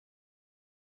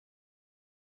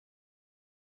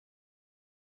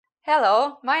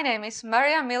Hello, my name is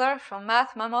Maria Miller from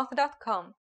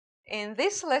MathMammoth.com. In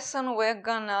this lesson we're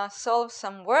gonna solve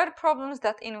some word problems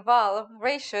that involve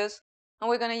ratios, and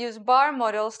we're gonna use bar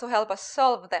models to help us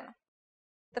solve them.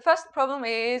 The first problem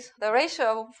is the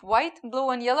ratio of white,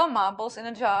 blue and yellow marbles in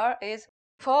a jar is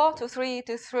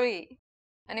 4:3:3.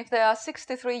 And if there are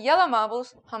 63 yellow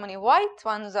marbles, how many white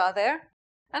ones are there?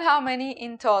 And how many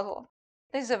in total?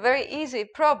 This is a very easy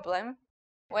problem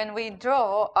when we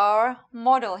draw our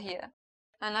model here.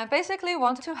 And I basically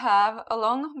want to have a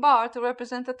long bar to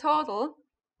represent the total.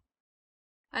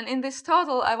 And in this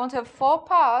total, I want to have 4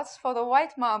 parts for the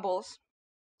white marbles.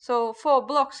 So 4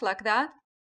 blocks like that.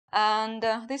 And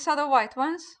these are the white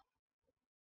ones.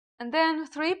 And then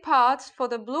 3 parts for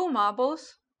the blue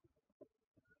marbles.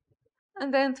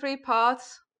 And then 3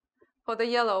 parts for the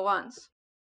yellow ones.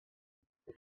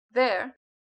 There.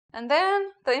 And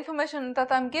then the information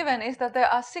that I'm given is that there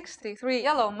are 63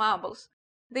 yellow marbles.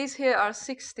 These here are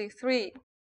 63.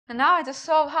 And now I just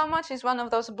solve how much is one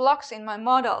of those blocks in my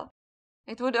model.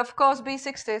 It would of course be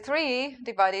 63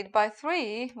 divided by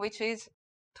 3, which is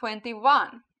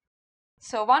 21.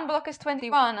 So one block is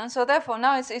 21, and so therefore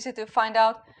now it's easy to find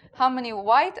out how many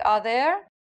white are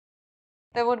there.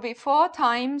 There would be 4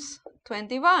 times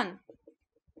 21,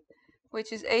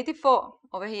 which is 84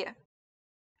 over here.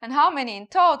 And how many in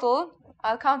total?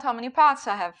 I'll count how many parts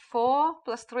I have. 4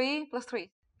 plus 3 plus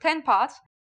 3. 10 parts.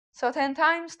 So 10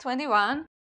 times 21,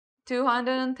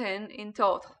 210 in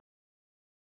total.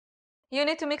 You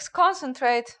need to mix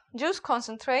concentrate, juice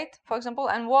concentrate, for example,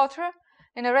 and water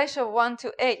in a ratio of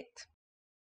 1:8.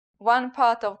 1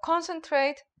 part of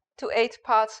concentrate to 8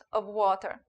 parts of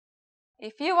water.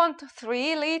 If you want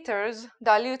 3 liters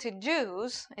diluted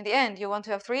juice, in the end you want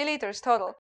to have 3 liters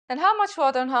total, then how much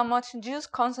water and how much juice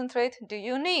concentrate do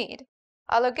you need?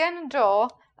 I'll again draw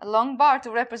a long bar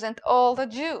to represent all the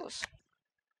juice.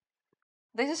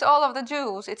 This is all of the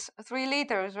juice. It's 3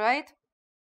 liters, right?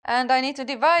 And I need to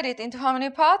divide it into how many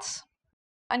parts?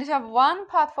 I need to have 1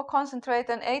 part for concentrate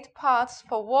and 8 parts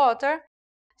for water.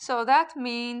 So that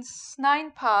means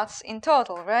 9 parts in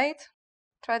total, right?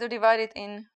 Try to divide it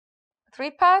in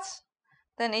 3 parts,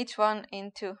 then each one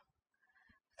into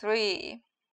 3.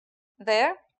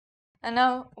 There. And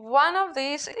now one of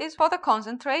these is for the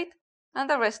concentrate and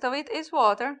the rest of it is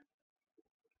water.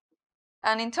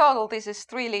 And in total this is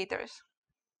 3 liters.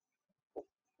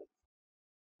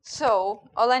 So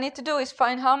all I need to do is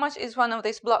find how much is one of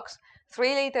these blocks.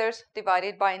 3 liters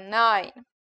divided by 9.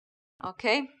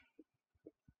 Okay?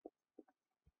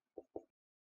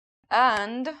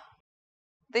 And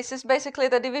this is basically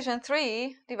the division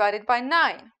 3 divided by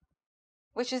 9,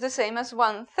 which is the same as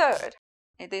 1/3.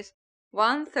 It is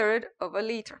 1/3 of a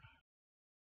liter.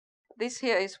 This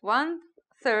here is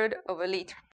 1/3 of a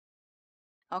liter.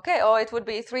 Okay, or it would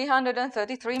be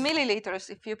 333 milliliters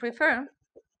if you prefer.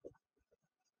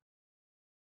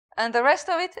 And the rest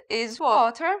of it is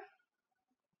water,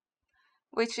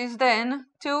 which is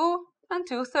then 2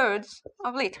 2/3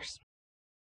 of liters.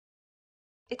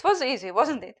 It was easy,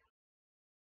 wasn't it?